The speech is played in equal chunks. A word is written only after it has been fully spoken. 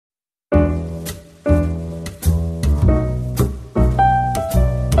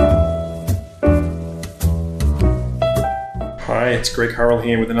it's Greg Hurrell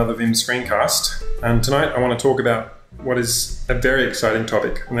here with another Vim screencast, and tonight I want to talk about what is a very exciting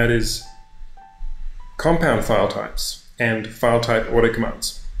topic, and that is compound file types and file type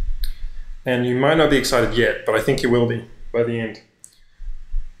autocommands. And you might not be excited yet, but I think you will be by the end.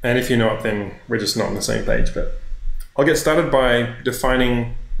 And if you're not, then we're just not on the same page. But I'll get started by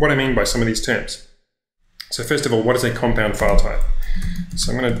defining what I mean by some of these terms. So first of all, what is a compound file type?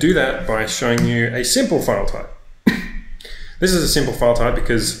 So I'm going to do that by showing you a simple file type. This is a simple file type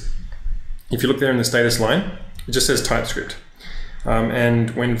because if you look there in the status line, it just says TypeScript. And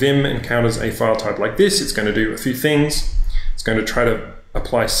when Vim encounters a file type like this, it's going to do a few things. It's going to try to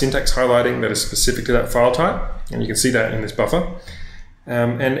apply syntax highlighting that is specific to that file type, and you can see that in this buffer.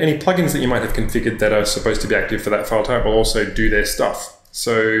 And any plugins that you might have configured that are supposed to be active for that file type will also do their stuff.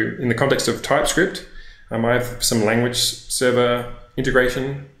 So in the context of TypeScript, I have some language server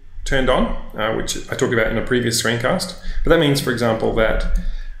integration turned on, which I talked about in a previous screencast. But that means, for example, that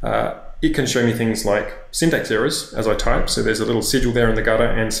it can show me things like syntax errors as I type. So there's a little sigil there in the gutter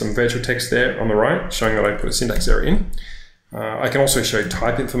and some virtual text there on the right showing that I put a syntax error in. I can also show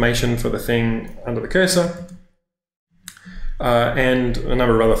type information for the thing under the cursor. And a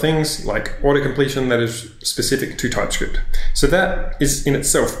number of other things like auto-completion that is specific to TypeScript. So that is in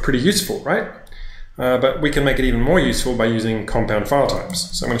itself pretty useful, right? But we can make it even more useful by using compound file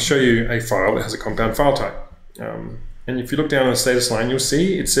types. So I'm going to show you a file that has a compound file type. And if you look down on the status line, you'll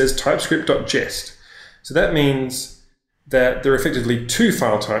see it says typescript.jest. So that means that there are effectively two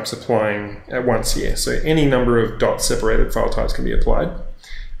file types applying at once here. So any number of dot-separated file types can be applied.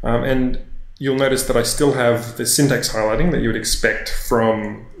 And you'll notice that I still have the syntax highlighting that you would expect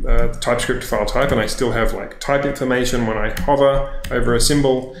from the TypeScript file type, and I still have like type information when I hover over a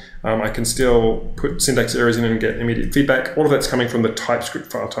symbol. I can still put syntax errors in and get immediate feedback. All of that's coming from the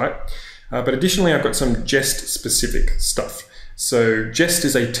TypeScript file type. But additionally, I've got some Jest-specific stuff. So Jest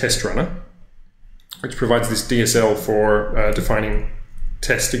is a test runner, which provides this DSL for defining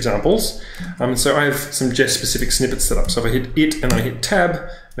test examples. So I have some Jest-specific snippets set up. So if I hit it and I hit tab,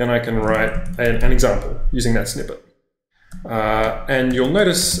 then I can write an example using that snippet. And you'll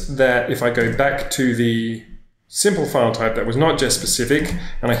notice that if I go back to the simple file type that was not Jest-specific,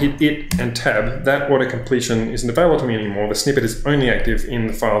 and I hit it and tab, that auto-completion isn't available to me anymore. The snippet is only active in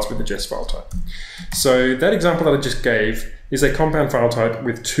the files with the Jest file type. So that example that I just gave is a compound file type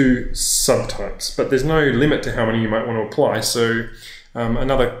with two subtypes, but there's no limit to how many you might want to apply. So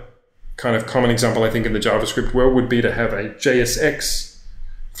another kind of common example, I think, in the JavaScript world would be to have a JSX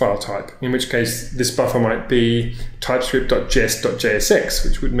file type, in which case this buffer might be typescript.jest.jsx,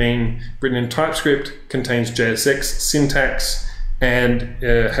 which would mean written in TypeScript, contains JSX syntax, and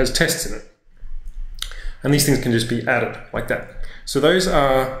has tests in it. And these things can just be added like that. So those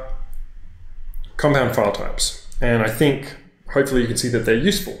are compound file types, and I think hopefully you can see that they're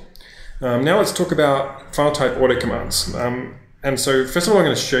useful. Now let's talk about file type autocommands. And so first of all, I'm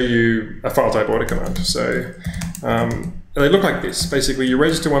going to show you a file type autocommand. So they look like this. Basically, you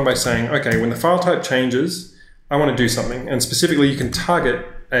register one by saying, okay, when the file type changes, I want to do something. And specifically, you can target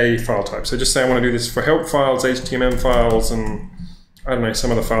a file type. So just say I want to do this for help files, HTML files, and I don't know, some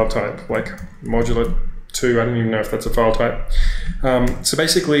other file type, like modular 2. I don't even know if that's a file type. So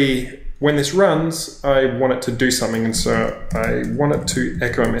basically, when this runs, I want it to do something. And so I want it to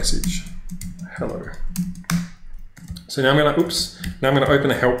echo a message. Hello. So now I'm going to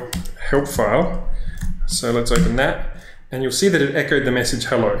open a help file. So let's open that, and you'll see that it echoed the message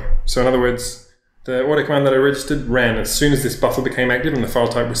hello. So in other words, the autocommand that I registered ran as soon as this buffer became active and the file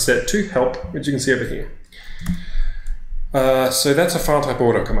type was set to help, which you can see over here. So that's a file type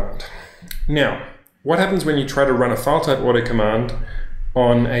autocommand. Now, what happens when you try to run a file type autocommand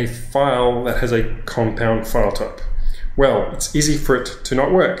on a file that has a compound file type? Well, it's easy for it to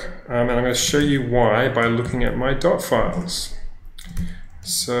not work, and I'm going to show you why by looking at my dot files.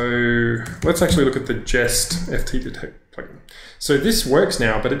 So let's actually look at the Jest FT detect plugin. So this works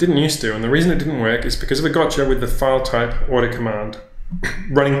now, but it didn't used to, and the reason it didn't work is because of a gotcha with the file type autocommand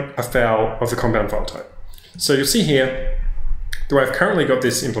running afoul of the compound file type. So you'll see here, the way I've currently got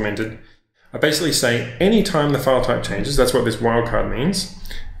this implemented, I basically say anytime the file type changes, that's what this wildcard means,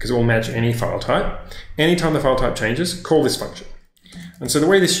 because it will match any file type. Anytime the file type changes, call this function. And so the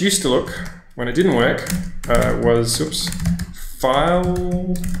way this used to look when it didn't work was,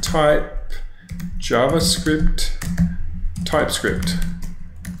 file type JavaScript TypeScript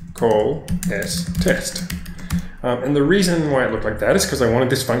call s test. And the reason why it looked like that is because I wanted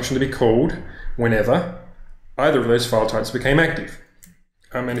this function to be called whenever either of those file types became active.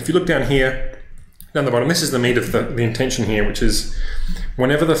 And if you look down here, down the bottom, this is the meat of the intention here, which is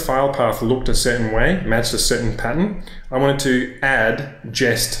whenever the file path looked a certain way, matched a certain pattern, I wanted to add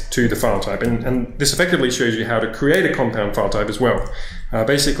jest to the file type. And this effectively shows you how to create a compound file type as well.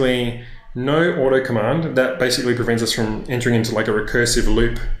 Basically, no auto command, that basically prevents us from entering into like a recursive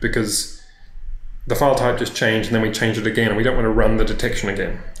loop because the file type just changed and then we change it again, and we don't want to run the detection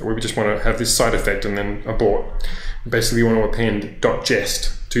again. We just want to have this side effect and then abort. Basically, we want to append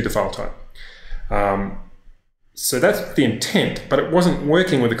 .jest to the file type. So that's the intent, but it wasn't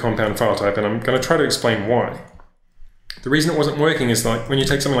working with the compound file type, and I'm going to try to explain why. The reason it wasn't working is like when you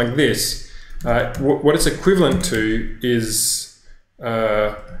take something like this, what it's equivalent to is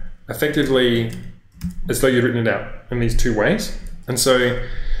effectively as though you'd written it out in these two ways. And so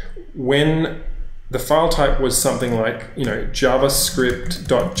when the file type was something like, you know,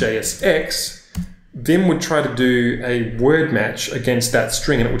 javascript.jsx, Vim would try to do a word match against that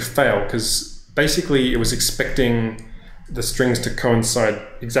string and it would fail because basically it was expecting the strings to coincide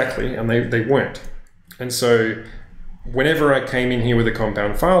exactly, and they weren't. And so whenever I came in here with a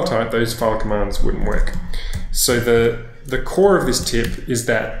compound file type, those file commands wouldn't work. So the core of this tip is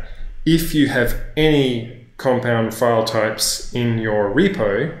that if you have any compound file types in your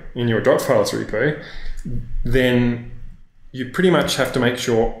repo, in your .files repo, then you pretty much have to make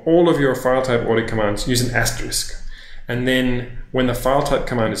sure all of your file type auto commands use an asterisk. And then when the file type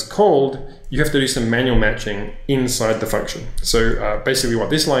command is called, you have to do some manual matching inside the function. So basically what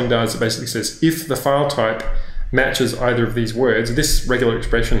this line does, it basically says if the file type matches either of these words, this regular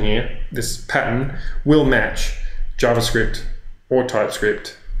expression here, this pattern, will match JavaScript or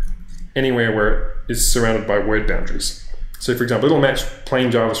TypeScript anywhere where it is surrounded by word boundaries. So for example, it'll match plain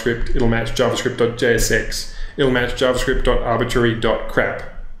JavaScript, it'll match javascript.jsx, it'll match javascript.arbitrary.crap.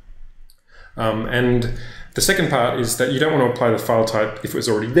 And the second part is that you don't want to apply the file type if it was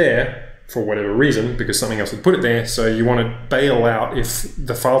already there for whatever reason, because something else would put it there. So you want to bail out if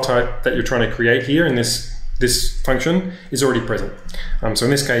the file type that you're trying to create here in this function is already present. So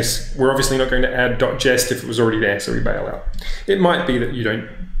in this case, we're obviously not going to add .jest if it was already there, so we bail out. It might be that you don't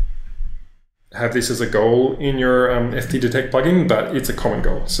have this as a goal in your ftdetect plugin, but it's a common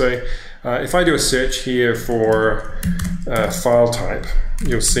goal. So if I do a search here for file type,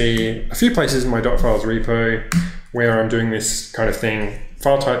 you'll see a few places in my .files repo where I'm doing this kind of thing.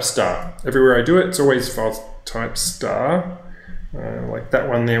 File type star. Everywhere I do it, it's always file type star. Like that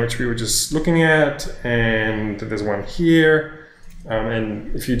one there, which we were just looking at, and there's one here.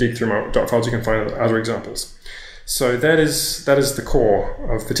 And if you dig through my .files, you can find other examples. So that is the core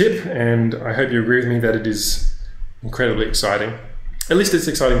of the tip, and I hope you agree with me that it is incredibly exciting. At least it's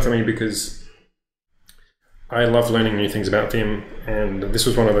exciting for me because I love learning new things about Vim, and this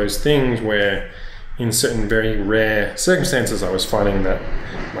was one of those things where in certain very rare circumstances I was finding that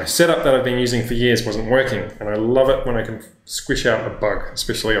my setup that I've been using for years wasn't working, and I love it when I can squish out a bug,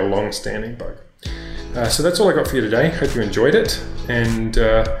 especially a long-standing bug. So that's all I got for you today. Hope you enjoyed it, and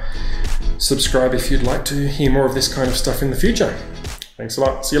subscribe if you'd like to hear more of this kind of stuff in the future. Thanks a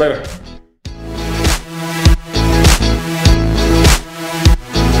lot. See you later.